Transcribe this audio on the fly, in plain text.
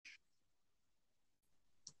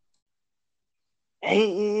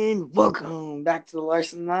And welcome back to the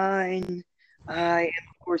Larson Line. I am,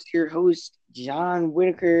 of course, your host, John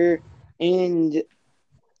Whitaker. And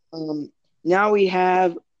um, now we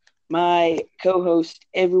have my co host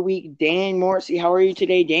every week, Dan Morrissey. How are you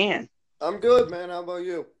today, Dan? I'm good, man. How about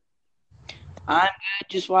you? I'm good,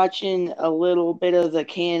 just watching a little bit of the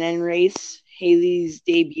K&N race, Haley's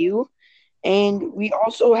debut. And we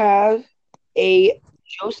also have a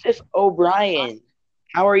Joseph O'Brien.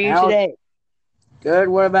 How are you How today? good?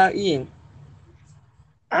 What about you?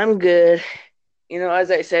 I'm good.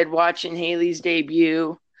 As I said, watching Haley's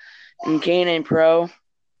debut in K&N Pro.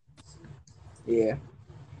 Yeah.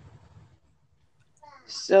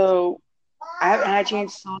 So I haven't had a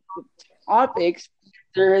chance to look at topics.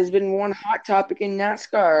 There has been one hot topic in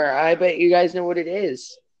NASCAR. I bet you guys know what it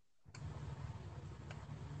is.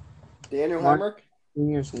 Daniel Mark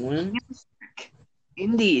Hemrick? Jr.'s win.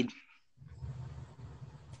 Indeed.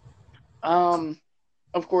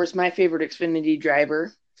 Of course, my favorite Xfinity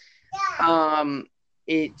driver.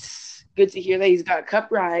 It's good to hear that he's got a cup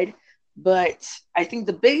ride, but I think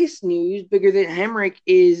the biggest news, bigger than Hemrick,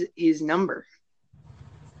 is his number.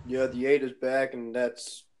 Yeah, the 8 is back, and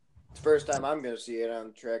that's the first time I'm going to see it on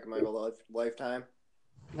the track in my lifetime.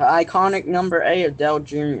 The iconic number 8 of Dell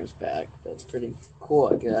Jr.'s back. That's pretty cool,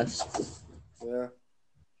 I guess. Yeah.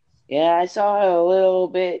 Yeah, I saw it a little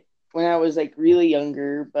bit when I was like really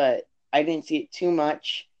younger, but I didn't see it too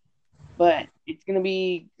much. But it's gonna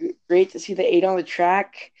be great to see the 8 on the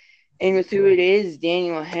track, and with who it is,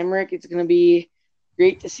 Daniel Hemrick. It's gonna be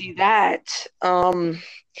great to see that.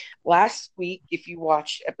 Last week, if you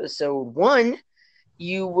watched episode 1,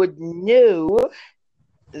 you would know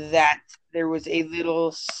that there was a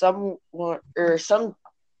little someone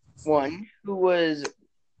who was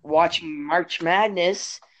watching March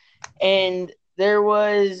Madness, and there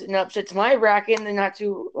was an upset to my bracket, and then not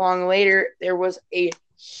too long later, there was a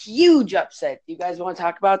huge upset. Do you guys want to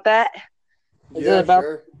talk about that? Is it Yeah, about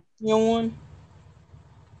sure. the one?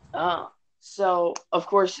 Uh, so, of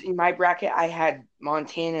course, in my bracket, I had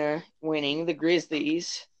Montana winning, the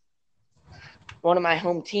Grizzlies, one of my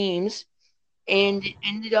home teams, and it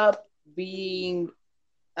ended up being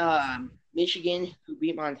Michigan who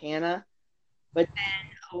beat Montana. But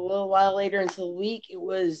then a little while later into the week, it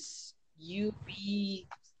was UBMC,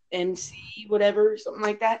 whatever, something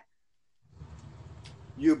like that.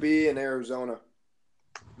 UB in Arizona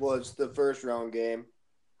was the first round game,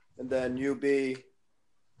 and then UB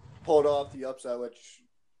pulled off the upset, which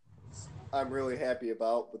I'm really happy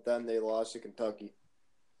about, but then they lost to Kentucky.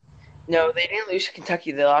 No, they didn't lose to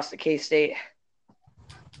Kentucky. They lost to K State.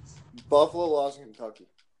 Buffalo lost to Kentucky.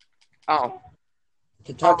 Oh,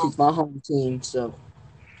 Kentucky's my home team, so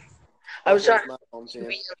I was Buffalo's talking my home about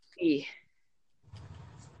team. UBMC.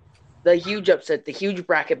 The huge upset, the huge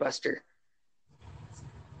bracket buster.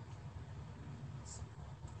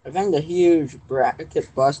 I think the huge bracket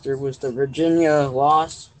buster was the Virginia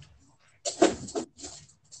loss.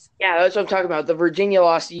 Yeah, that's what I'm talking about. The Virginia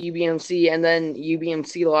lost to UBMC, and then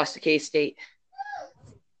UBMC lost to K State.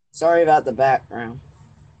 Sorry about the background.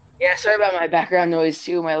 Yeah, sorry about my background noise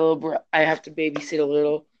too. My I have to babysit a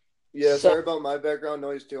little. Yeah, So sorry about my background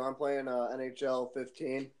noise, too. I'm playing NHL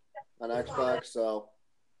 15 on Xbox, so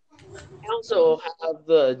I also have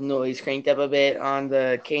the noise cranked up a bit on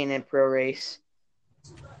the K&N Pro race.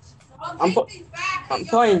 I'm, pl- I'm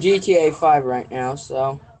playing GTA 5 right now,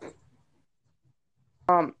 so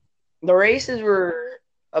Um, the races were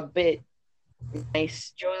a bit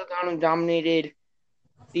nice. Joey Logano dominated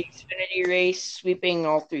the Xfinity race, sweeping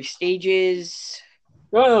all 3 stages.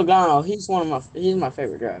 Joey Logano, he's my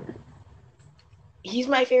favorite driver. He's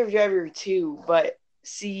my favorite driver too, but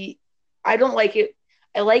see, I don't like it.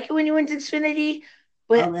 I like it when he wins Xfinity,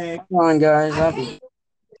 but Come on, guys. I'll be I'm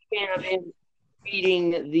a fan of him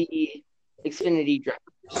beating the Xfinity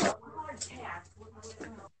drivers.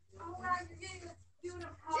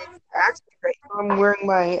 Actually, right now I'm wearing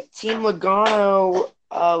my Team Logano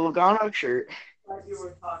shirt.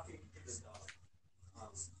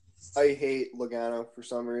 I hate Logano for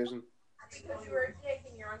some reason.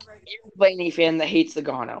 You're a Blaney fan that hates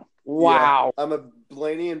Logano. Yeah, Wow. I'm a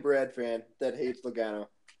Blaney and Brad fan that hates Logano.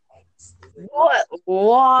 What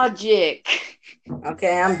logic?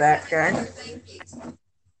 okay. I'm back, guys.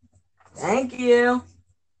 Thank you.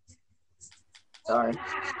 Sorry.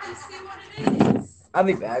 I'll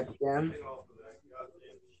be back again.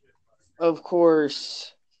 Of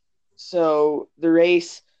course. So the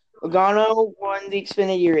race, Logano won the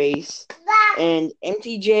Xfinity race, and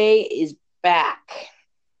MTJ is back.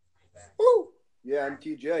 Woo! Yeah, I'm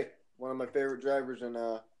TJ, one of my favorite drivers in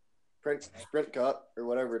Sprint Cup or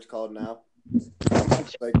whatever it's called now.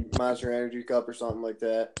 like Monster Energy Cup or something like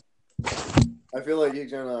that. I feel like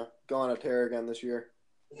he's gonna go on a tear again this year.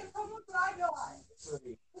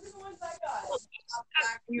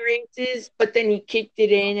 Few races, but then he kicked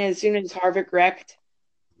it in as soon as Harvick wrecked.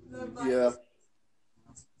 Yeah.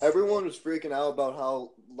 Everyone was freaking out about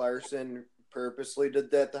how Larson purposely did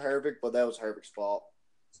that to Harvick, but that was Harvick's fault.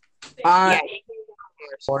 Yeah,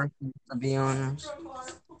 to be honest.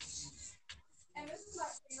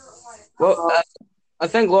 Well, I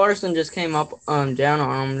think Larson just came up down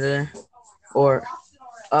on him there, or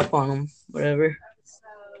up on him, whatever.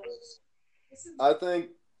 I think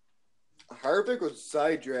Harvick was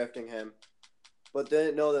side drafting him, but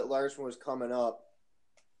didn't know that Larson was coming up,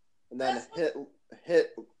 and then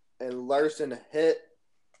and Larson hit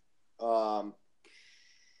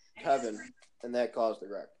Kevin, and that caused the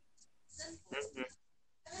wreck.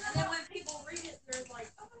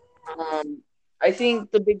 I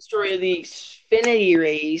think the big story of the Xfinity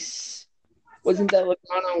race wasn't that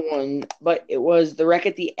Logano won, but it was the wreck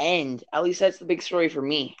at the end. At least that's the big story for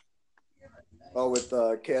me. Oh, with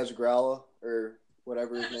Kaz Grala or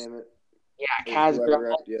whatever his name is. Yeah, Kaz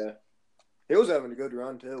Grala. Yeah, he was having a good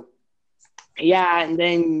run too. Yeah, and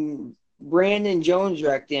then Brandon Jones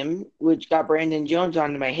wrecked him, which got Brandon Jones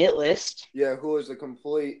onto my hit list. Yeah, who is a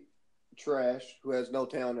complete trash, who has no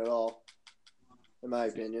talent at all, in my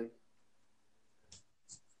opinion.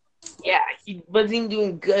 Yeah, he wasn't even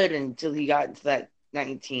doing good until he got into that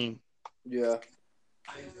 19. Yeah.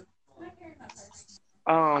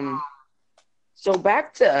 So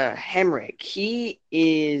back to Hemrick.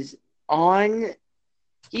 He's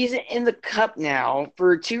in the Cup now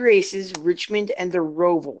for 2 races, Richmond and the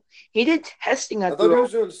Roval. He did testing at I thought he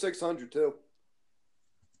was doing 600 too.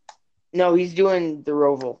 No, he's doing the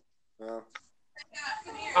Roval. Oh.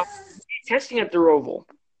 Testing at the Roval.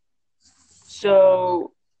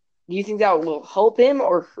 So, do you think that will help him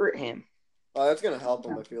or hurt him? Oh, that's going to help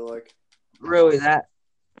him, I feel like. Really, that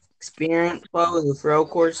experience level with road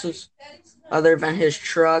courses, other than his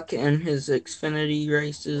truck and his Xfinity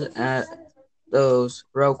races at those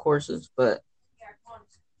road courses, but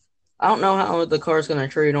I don't know how the car's going to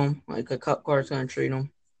treat him, like a Cup car's going to treat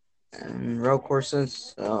him, and road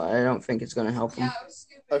courses, so I don't think it's going to help him.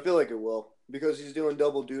 I feel like it will, because he's doing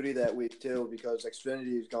double duty that week too, because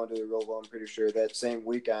Xfinity is going to the Roval, I'm pretty sure, that same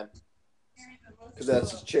weekend, because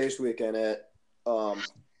that's his chase weekend at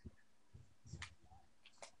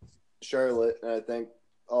Charlotte, and I think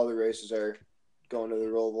all the races are going to the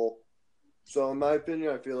Roval. So, in my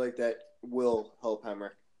opinion, I feel like that will help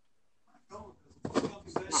Hemrick.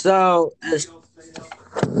 So, is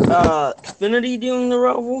Xfinity doing the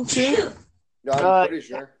Roval too? Yeah, I'm pretty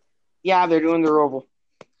sure. Yeah, they're doing the Roval.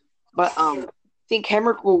 But I think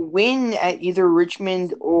Hemrick will win at either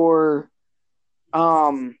Richmond or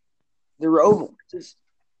the Roval. Just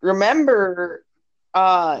remember,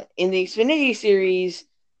 in the Xfinity series,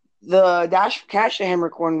 the Dash for Cash to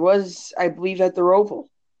Hemrick one was, I believe, at the Roval.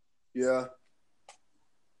 Yeah.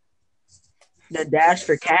 The Dash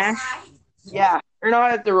for Cash? Yeah, or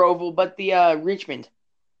not at the Roval, but the Richmond.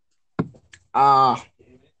 Well,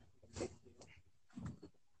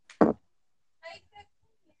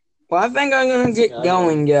 I think I'm going to get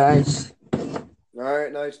going, guys. All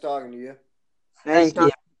right, nice talking to you. Thank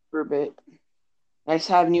you. For a bit. Nice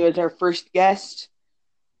having you as our first guest.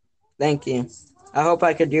 Thank you. I hope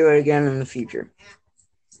I could do it again in the future.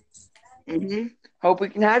 Hope we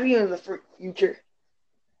can have you in the future.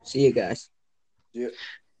 See you guys. Yeah.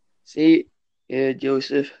 See you,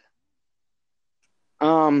 Joseph.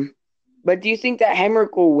 But do you think that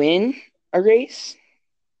Hemrick will win a race?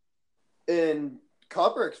 In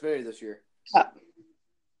Cup or Xfinity this year? Cup.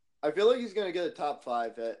 I feel like he's going to get a top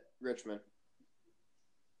 5 at Richmond.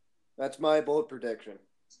 That's my bold prediction.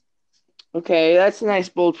 Okay, that's a nice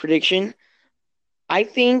bold prediction. I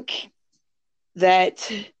think that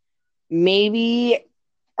maybe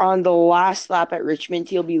on the last lap at Richmond,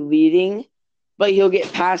 he'll be leading, but he'll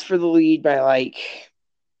get passed for the lead by, like,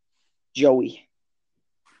 Joey.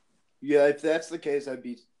 Yeah, if that's the case, I'd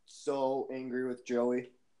be so angry with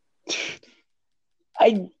Joey.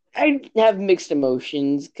 I have mixed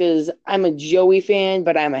emotions because I'm a Joey fan,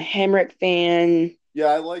 but I'm a Hemrick fan. Yeah,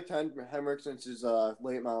 I liked Hemrick since his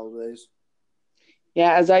late model days.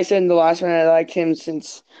 Yeah, as I said in the last one, I liked him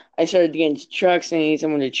since I started getting into trucks and I need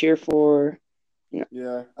someone to cheer for.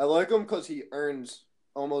 Yeah, I like him because he earns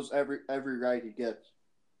almost every ride he gets.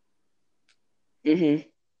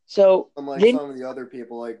 So unlike some of the other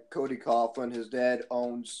people, like Cody Coughlin, his dad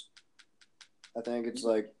owns, I think it's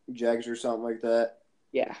like Jags or something like that.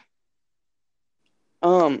 Yeah.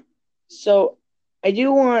 So I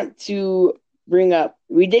do want to bring up.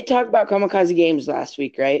 We did talk about Kamikaze Games last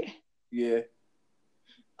week, right? Yeah.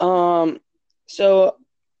 Um, so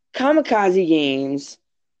Kamikaze Games,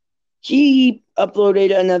 he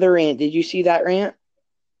uploaded another rant. Did you see that rant?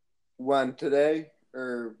 When today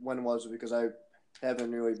or when was it? Because I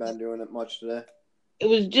haven't really been doing it much today. It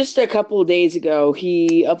was just a couple of days ago.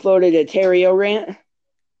 He uploaded a Terrio rant.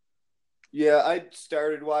 Yeah, I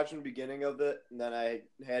started watching the beginning of it, and then I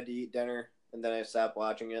had to eat dinner, and then I stopped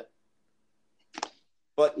watching it.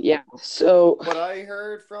 But Yeah, so what I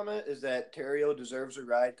heard from it is that Terrio deserves a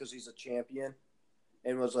ride because he's a champion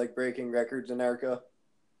and was like breaking records in Arca.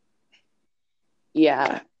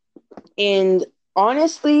 yeah. And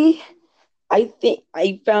honestly, I think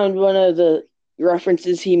I found one of the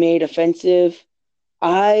references he made offensive.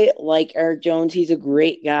 I like Eric Jones. He's a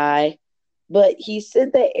great guy. But he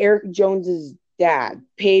said that Eric Jones's dad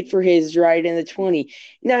paid for his ride in the 20.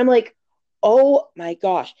 And I'm like, oh my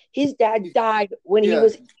gosh, his dad died when he Yeah,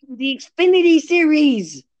 was in the Xfinity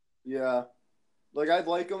series. yeah. Like I'd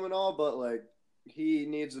like him and all, but like he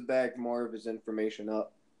needs to back more of his information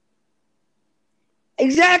up.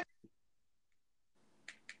 Exactly.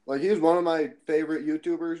 Like he's one of my favorite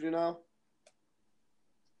YouTubers, you know.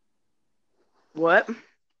 What?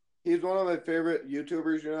 He's one of my favorite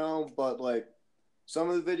YouTubers, you know. But like some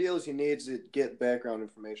of the videos he needs to get background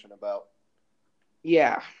information about.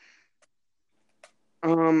 Yeah.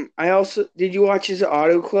 I also did you watch his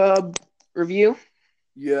Auto Club review?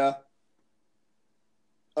 Yeah,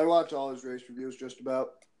 I watch all his race reviews just about.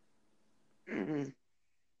 Mm-hmm.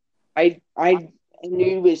 I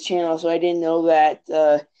knew his channel, so I didn't know that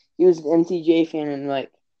he was an MTJ fan. And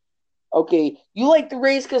like, okay, you like the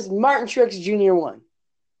race because Martin Truex Jr. won.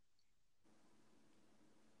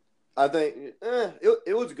 I think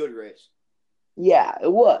it was a good race. Yeah,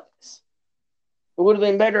 it was. It would have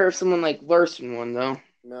been better if someone like Larson won, though.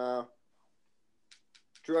 No,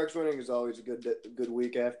 Truex winning is always a good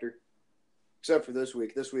week after, except for this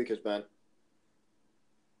week. This week has been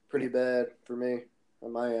pretty bad for me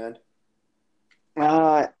on my end.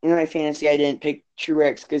 In my fantasy, I didn't pick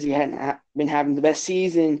Truex because he hadn't been having the best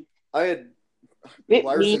season. I had It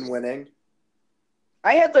Larson means winning.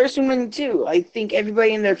 I had Larson winning too. I think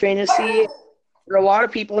everybody in their fantasy, or a lot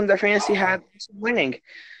of people in their fantasy, had Larson winning,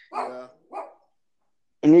 Yeah.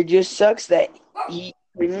 and it just sucks that he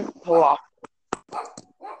couldn't pull off.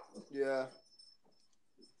 Yeah.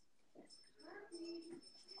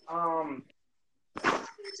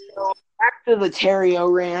 So back to the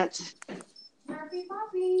Terrio rant.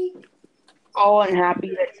 All unhappy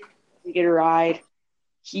that he didn't get a ride.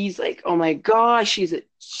 He's like, oh my gosh, he's a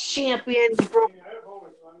champion.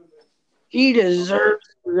 He deserves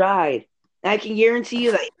a ride. And I can guarantee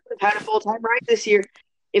you that he would have had a full time ride this year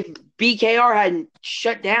if BKR hadn't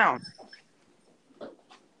shut down.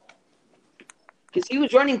 Because he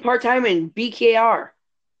was running part time in BKR.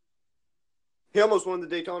 He almost won the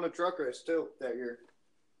Daytona truck race too that year.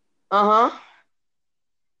 Uh-huh.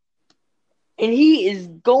 And he is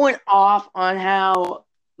going off on how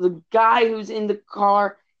the guy who's in the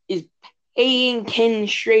car is paying Ken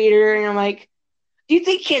Schrader. And I'm like, do you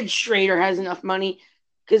think Ken Schrader has enough money?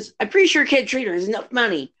 Because I'm pretty sure Ken Schrader has enough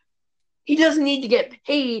money. He doesn't need to get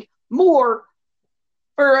paid more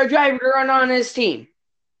for a driver to run on his team.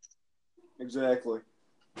 Exactly.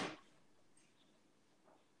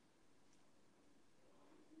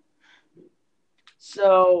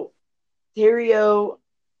 So, Terrio,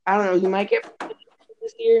 I don't know, he might get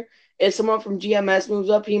this year. If someone from GMS moves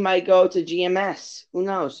up, he might go to GMS. Who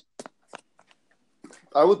knows?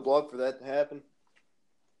 I would love for that to happen.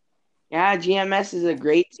 Yeah, GMS is a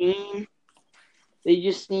great team. They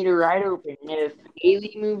just need a ride open. If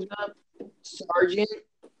Haley moves up, Sargent,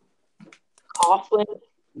 Coughlin,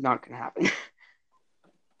 not gonna happen.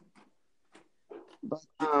 But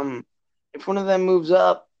if one of them moves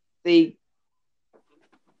up, that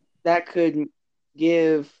could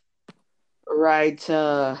give a ride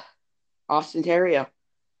to Austin Terrio.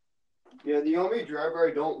 Yeah, the only driver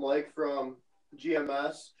I don't like from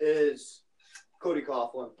GMS is Cody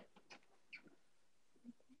Coughlin.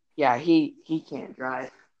 Yeah, he can't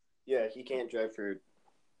drive. Yeah, he can't drive for.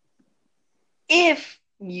 If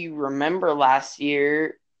you remember last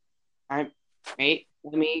year, let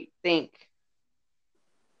me think.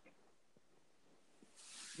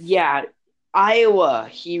 Yeah, Iowa,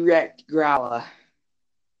 he wrecked Gralla.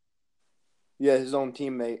 Yeah, his own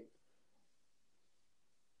teammate.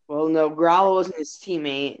 Well, no, Gralla wasn't his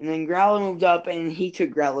teammate, and then Gralla moved up, and he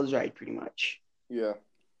took Gralla's ride pretty much. Yeah.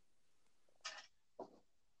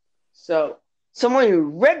 So, someone who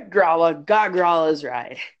wrecked Gralla got Gralla's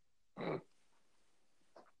ride.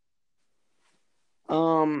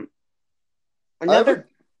 Another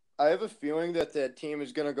I have a feeling that team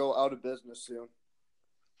is gonna go out of business soon,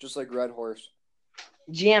 just like Red Horse.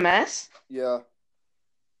 GMS. Yeah,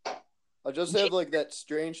 I just have like that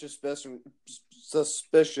strange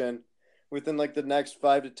suspicion within like the next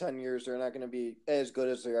 5 to 10 years they're not gonna be as good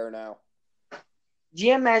as they are now.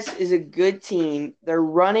 GMS is a good team. They're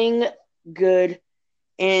running good,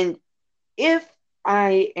 and if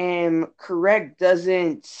I am correct,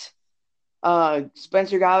 doesn't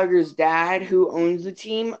Spencer Gallagher's dad, who owns the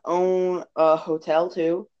team, own a hotel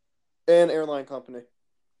too? And airline company.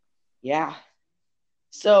 Yeah.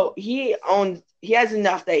 So he has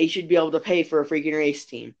enough that he should be able to pay for a freaking race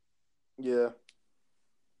team. Yeah.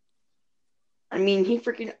 I mean, he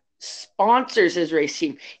freaking sponsors his race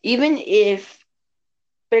team. Even if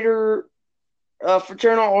Fraternal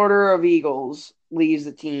Order of Eagles leaves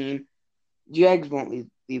the team, Jags won't leave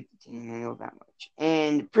the team. I know that much.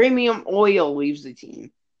 And Premium Oil leaves the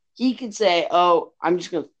team. He can say, "Oh, I'm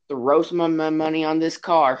just going to throw some of my money on this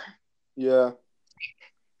car." Yeah.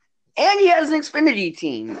 And he has an Xfinity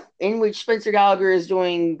team in which Spencer Gallagher is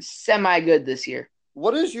doing semi good this year.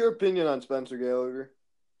 What is your opinion on Spencer Gallagher?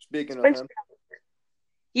 Speaking of Spencer, him.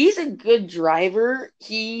 he's a good driver.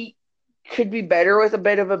 He could be better with a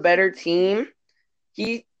bit of a better team.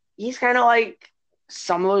 He's kind of like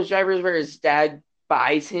some of those drivers where his dad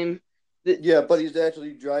buys him. Yeah, but he's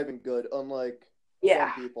actually driving good, unlike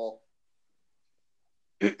Yeah. some people.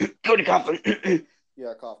 Cody Coughlin.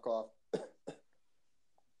 Yeah, cough, cough.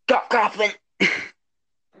 Coughlin.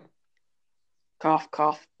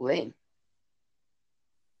 Cough, Lynn.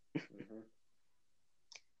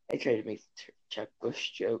 I try to make Chuck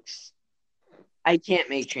Bush jokes. I can't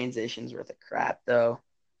make transitions worth of crap, though.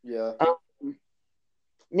 Yeah.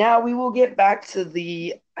 Now we will get back to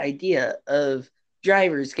the idea of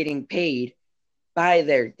drivers getting paid by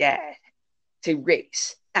their dad to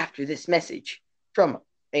race after this message from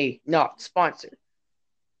a not sponsor.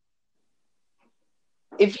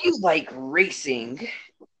 If you like racing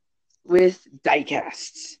with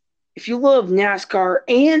diecasts, if you love NASCAR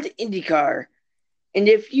and IndyCar, and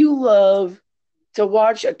if you love to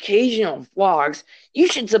watch occasional vlogs, you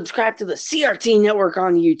should subscribe to the CRT Network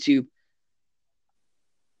on YouTube.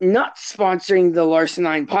 Not sponsoring the Larson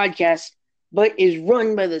 9 podcast, but is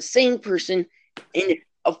run by the same person and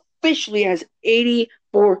officially has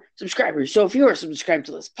 84 subscribers. So if you are subscribed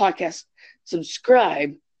to this podcast,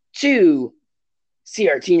 subscribe to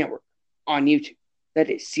CRT Network on YouTube. That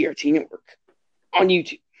is CRT Network on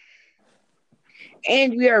YouTube.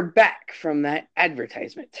 And we are back from that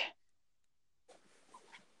advertisement.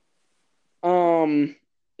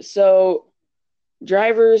 So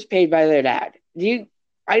drivers paid by their dad.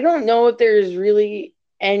 I don't know if there's really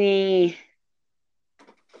any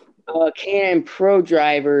Can-Am Pro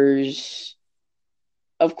drivers.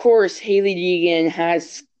 Of course, Hailie Deegan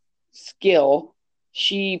has skill.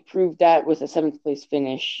 She proved that with a 7th place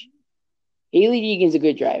finish. Hailie Deegan's a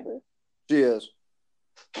good driver. She is.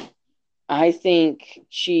 I think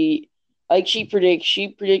she predicts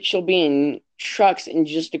she'll be in trucks in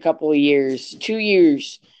just a couple of years, 2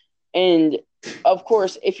 years. And of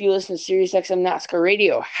course, if you listen to SiriusXM NASCAR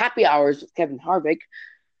Radio Happy Hours with Kevin Harvick,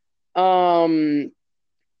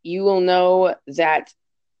 you will know that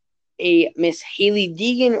a Miss Hailie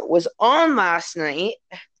Deegan was on last night.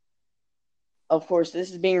 Of course,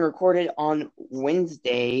 this is being recorded on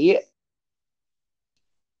Wednesday,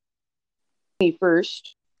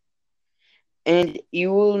 21st. And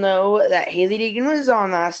you will know that Hailie Deegan was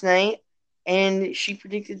on last night, and she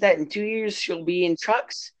predicted that in 2 years she'll be in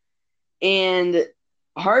trucks. And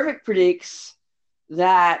Harvick predicts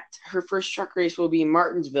that her first truck race will be in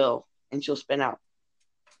Martinsville, and she'll spin out.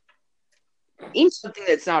 In something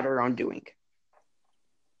that's not her own doing.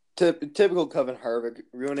 Typical Kevin Harvick,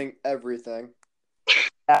 ruining everything.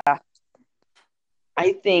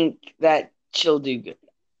 I think that she'll do good.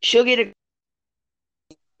 She'll get a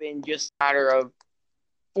in just a matter of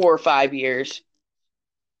 4 or 5 years.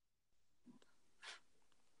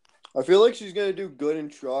 I feel like she's gonna do good in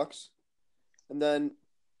trucks, and then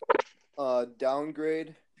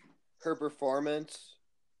downgrade her performance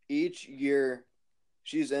each year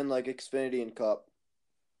she's in like Xfinity and Cup.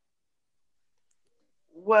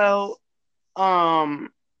 Well, the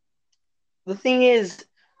thing is,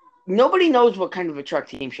 nobody knows what kind of a truck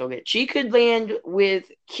team she'll get. She could land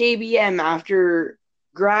with KBM after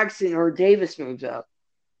Gragson or Davis moves up,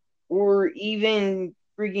 or even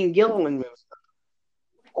freaking Gilliland moves up.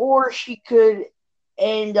 Or she could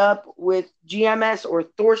end up with GMS or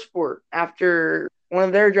ThorSport after one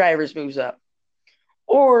of their drivers moves up.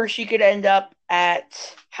 Or she could end up at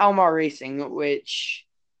Halmar Racing, which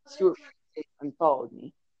Stuart unfollowed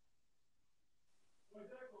me.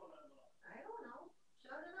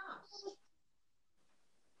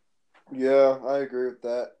 Yeah, I agree with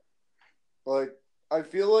that. Like, I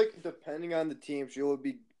feel like depending on the team, she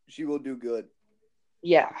will do good.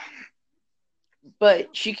 Yeah,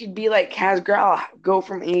 but she could be like Kaz Grala, go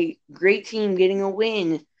from a great team getting a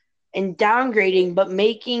win and downgrading, but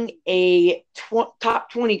making a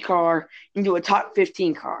top 20 car into a top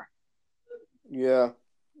 15 car. Yeah,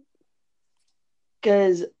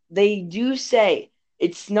 Because they do say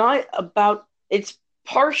it's not about, it's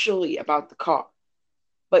partially about the car,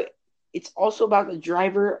 but it's also about the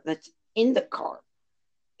driver that's in the car.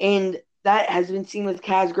 And that has been seen with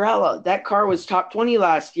Kaz Grala. That car was top 20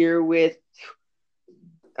 last year with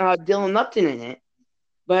Dylan Upton in it.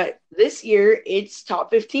 But this year, it's top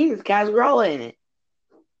 15 with Kaz Grala in it.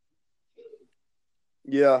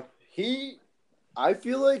 yeah. I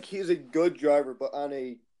feel like he's a good driver, but on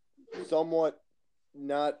a somewhat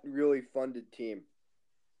not really funded team.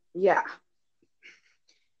 Yeah.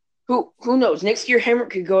 Who knows? Next year, Hemrick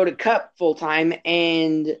could go to Cup full time,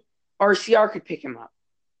 and RCR could pick him up.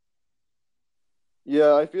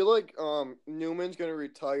 Yeah, I feel like Newman's gonna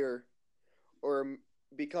retire or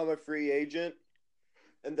become a free agent,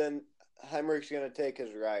 and then Hemrick's gonna take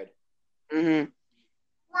his ride. Mm-hmm.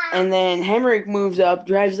 And then Hemrick moves up,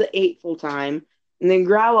 drives the 8 full time, and then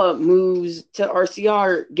Grala moves to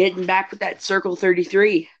RCR, getting back with that Circle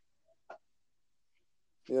 33.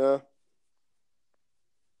 Yeah,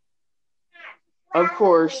 Of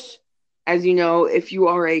course, as you know, if you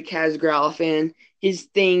are a Kaz Grala fan, his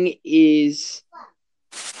thing is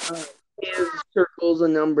give circles a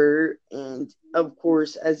number, and of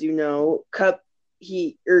course, as you know, Cup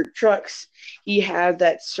trucks, he had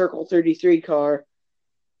that Circle 33 car,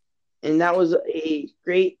 and that was a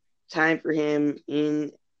great time for him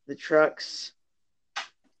in the trucks.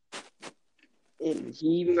 And he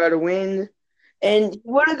even got a win, and he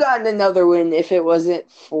would have gotten another win if it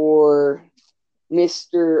wasn't for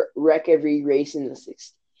Mr. Wreck Every Race in the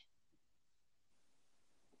 60.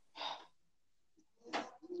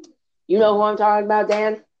 You know who I'm talking about,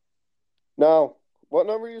 Dan? now, what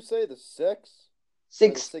number you say? The 6 or the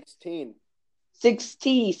Six 16?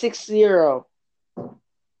 6T 60.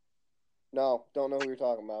 No, don't know who you're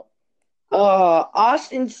talking about.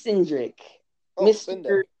 Austin Cindric, Oh,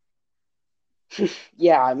 Mr. Spindeck.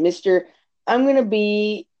 Yeah, Mr. I'm gonna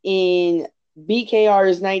be in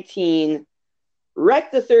BKR's 19,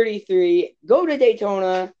 wreck the 33, go to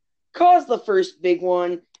Daytona, cause the first big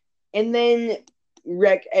one, and then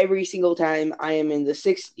wreck every single time I am in the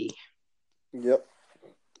 60. Yep.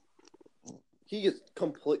 He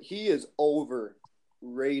is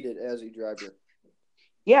overrated as a driver.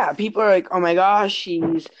 Yeah, people are like, oh my gosh,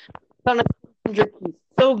 he's son of Cindric, he's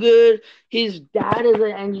so good. His dad is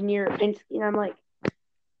an engineer at Penske, and I'm like,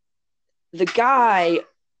 the guy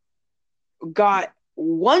got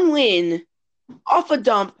one win off a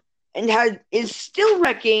dump and is still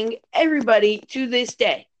wrecking everybody to this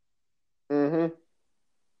day. Mm-hmm.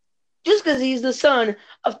 Just because he's the son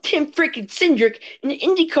of Tim freaking Cindric, an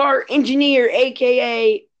IndyCar engineer,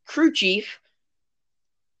 aka crew chief,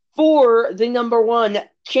 for the number one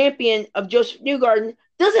champion of Joseph Newgarden,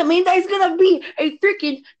 doesn't mean that he's gonna be a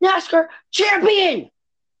freaking NASCAR champion.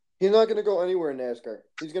 He's not going to go anywhere in NASCAR.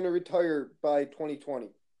 He's going to retire by 2020,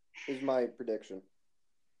 is my prediction.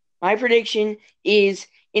 My prediction is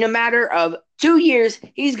in a matter of 2 years,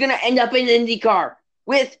 he's gonna end up in IndyCar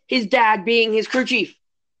with his dad being his crew chief.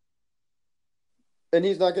 And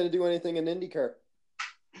he's not going to do anything in IndyCar.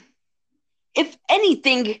 If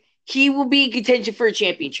anything, he will be in contention for a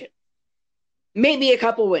championship. Maybe a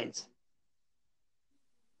couple wins.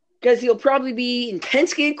 Because he'll probably be in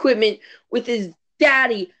Penske equipment with his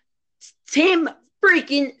daddy, Tim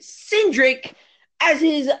freaking Cindric, as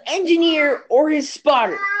his engineer or his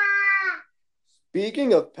spotter.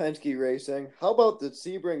 Speaking of Penske racing, how about the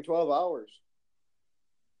Sebring 12 hours?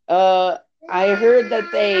 I heard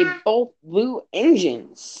that they both blew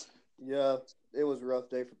engines. Yeah, it was a rough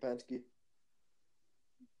day for Penske.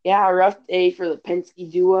 Yeah, a rough day for the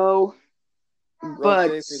Penske duo. Rough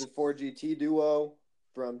day for the 4GT duo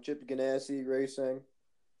from Chip Ganassi Racing.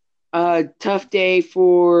 Tough day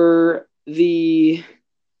for the,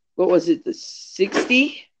 what was it, the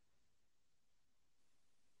 60?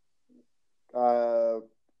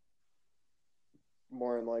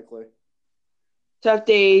 More than likely. Tough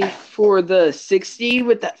day for the 60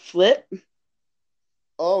 with that flip.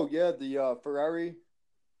 Oh, yeah, the Ferrari.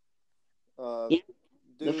 Yeah,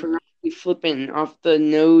 the Ferrari flipping off the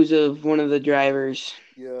nose of one of the drivers.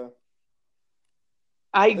 Yeah.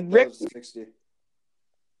 I think that was 60.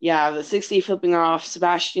 Yeah, the 60 flipping off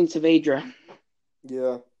Sebastian Saavedra.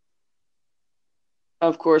 Yeah.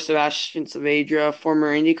 Of course, Sebastian Saavedra,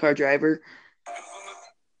 former IndyCar driver.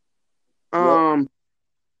 Yep.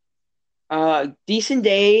 Um, decent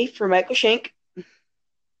day for Michael Shank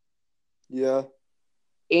Yeah.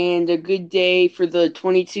 and a good day for the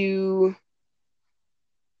 22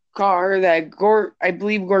 car that I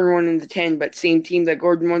believe Gordon won in the 10, but same team that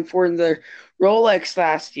Gordon won for in the Rolex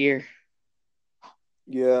last year.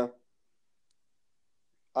 Yeah.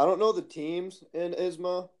 I don't know the teams in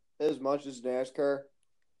ISMA as much as NASCAR,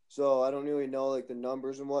 so I don't really know like the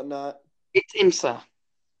numbers and whatnot. It's IMSA,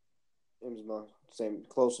 ISMA, same,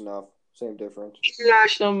 close enough, same difference.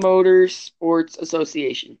 International Motor Sports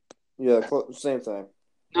Association, Yeah, same thing.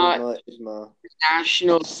 not ISMA.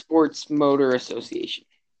 National Sports Motor Association.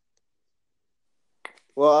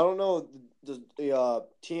 Well, I don't know the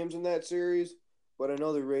teams in that series, but I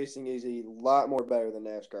know the racing is a lot more better than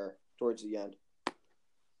NASCAR towards the end.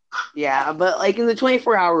 Yeah, but like in the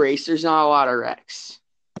 24-hour race, there's not a lot of wrecks.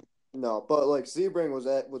 No, but like Sebring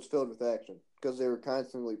was filled with action because they were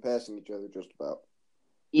constantly passing each other just about.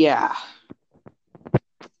 Yeah.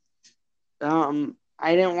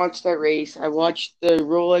 I didn't watch that race. I watched the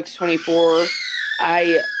Rolex 24.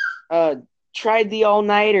 I tried the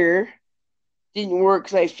all-nighter. Didn't work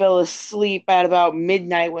because I fell asleep at about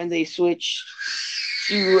midnight when they switched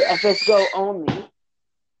to FS Go only.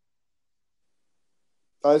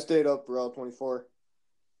 I stayed up for all 24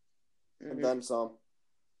 and then some.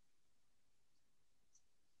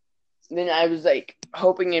 Then I was like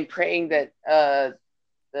hoping and praying that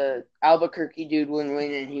the Albuquerque dude wouldn't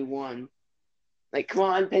win, and he won. Like, come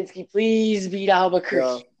on, Penske, please beat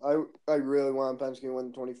Albuquerque. Yeah, I really want Penske to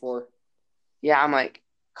win 24. Yeah, I'm like,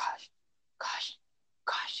 gosh, gosh,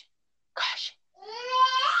 gosh, gosh.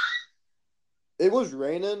 It was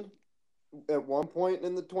raining at one point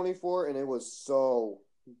in the 24, and it was so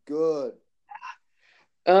good.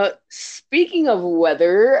 Speaking of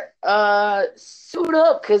weather, suit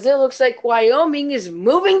up because it looks like Wyoming is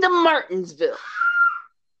moving to Martinsville.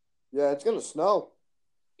 Yeah, it's gonna snow.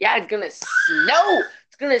 Yeah, it's gonna snow.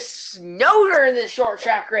 It's gonna snow during this short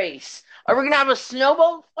track race. Are we gonna have a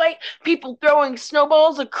snowball fight? People throwing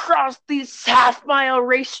snowballs across this half-mile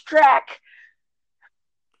racetrack.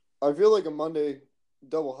 I feel like a Monday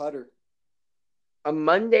doubleheader. A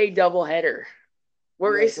Monday doubleheader.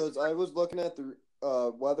 Where Yeah, is? because I was looking at the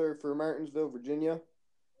weather for Martinsville, Virginia,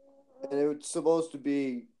 and it was supposed to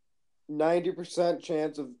be 90%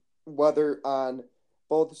 chance of weather on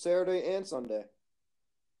both Saturday and Sunday.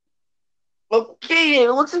 Okay,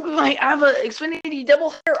 it looks like we might have an Xfinity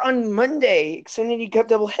doubleheader on Monday. Xfinity Cup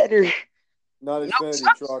doubleheader. Not No,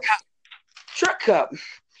 Xfinity trucks. Truck Cup.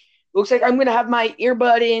 Looks like I'm going to have my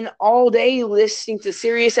earbud in all day listening to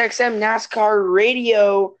SiriusXM NASCAR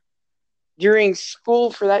radio during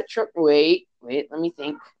school for that truck. Wait, let me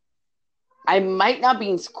think. I might not be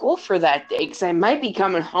in school for that day because I might be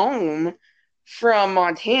coming home from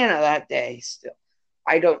Montana that day still.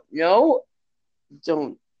 I don't know.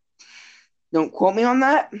 Don't quote me on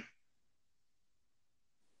that.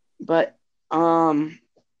 But,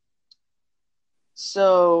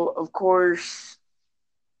 so, of course,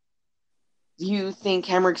 do you think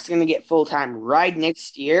Hemrick's going to get full-time ride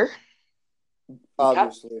next year?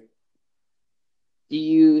 Obviously. Do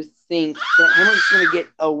you think that Hemrick's going to get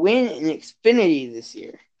a win in Xfinity this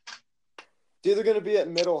year? It's either going to be at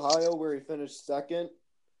Mid-Ohio where he finished second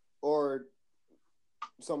or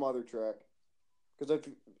some other track. Because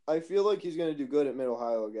I feel like he's going to do good at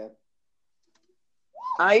Mid-Ohio again.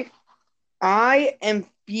 I am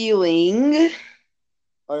feeling...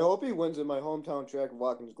 I hope he wins at my hometown track of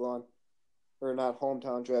Watkins Glen. Or not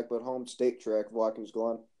hometown track, but home state track of Watkins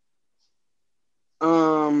Glen.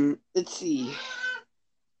 Let's see.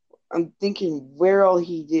 I'm thinking where all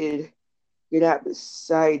he did get at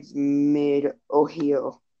besides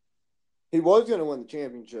Mid-Ohio. He was going to win the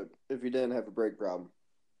championship if he didn't have a brake problem.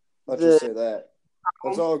 Let's just say that.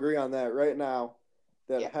 Let's all agree on that right now,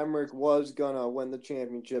 that Hemrick was going to win the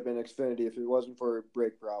championship in Xfinity if it wasn't for a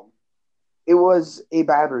brake problem. It was a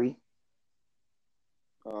battery.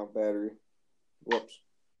 Battery. Whoops.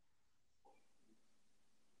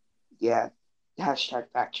 Yeah. Hashtag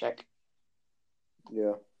fact check.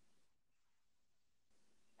 Yeah.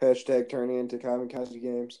 Hashtag turning into kamikaze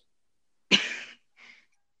games.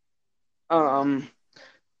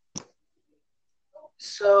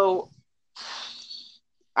 So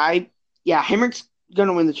Hemrick's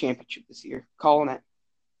gonna win the championship this year. Calling it.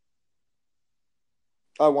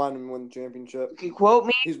 I want him to win the championship. You can quote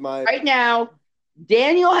me He's my right now.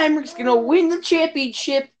 Daniel Hemrick's gonna win the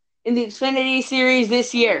championship in the Xfinity Series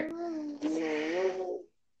this year.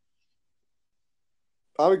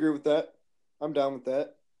 I agree with that. I'm down with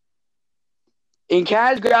that. And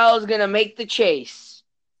Kaz Grell is gonna make the chase.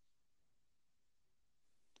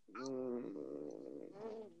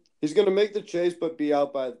 He's going to make the chase, but be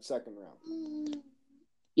out by the second round.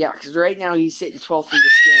 Yeah, because right now he's sitting 12th in the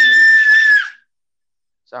standings.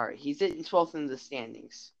 Sorry, he's sitting 12th in the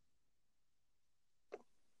standings.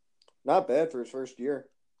 Not bad for his first year.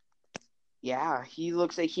 Yeah, he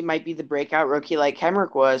looks like he might be the breakout rookie like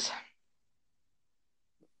Hemrick was.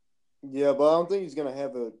 Yeah, but I don't think he's going to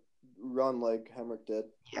have a run like Hemrick did.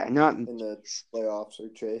 Yeah, not in the playoffs or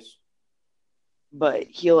chase. But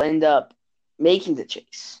he'll end up making the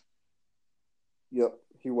chase. Yep,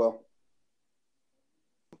 he will.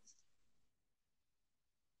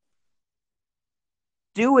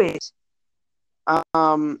 Do it.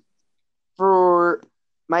 For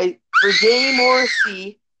Danny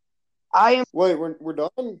Morrissey, I am. Wait, we're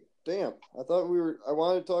done? Damn, I thought we were. I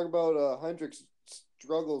wanted to talk about Hendrick's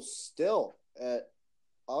struggles still at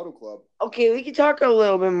Auto Club. Okay, we can talk a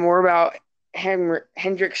little bit more about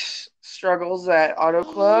Hendrick's struggles at Auto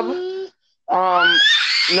Club.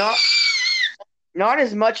 Not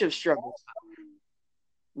as much of struggles.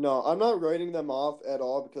 No, I'm not writing them off at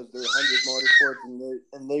all because they're Hendrick Motorsports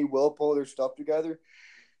and they will pull their stuff together.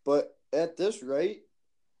 But at this rate,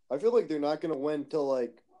 I feel like they're not going to win till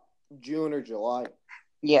like June or July.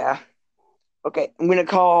 Yeah. Okay, I'm going to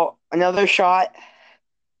call another shot.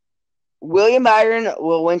 William Byron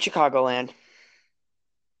will win Chicagoland.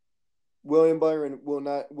 William Byron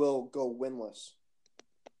will go winless.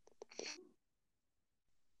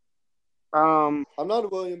 I'm not a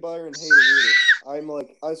William Byron hater either.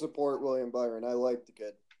 I support William Byron. I like the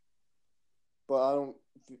kid. But I don't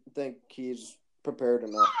think he's prepared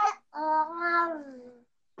enough.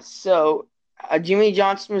 So, Jimmie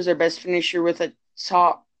Johnson was their best finisher with a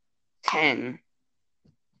top 10.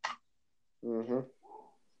 Mm-hmm.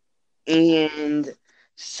 And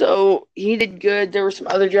so he did good. There were some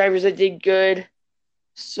other drivers that did good.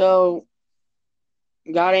 So,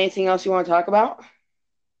 got anything else you want to talk about?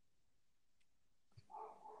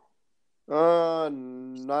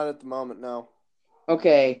 Not at the moment, no.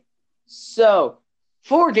 Okay. So,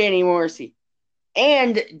 for Danny Morrissey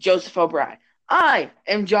and Joseph O'Brien, I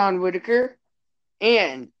am John Whitaker,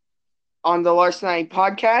 and on the Larson Night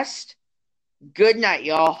podcast, good night,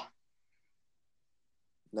 y'all.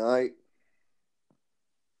 Night.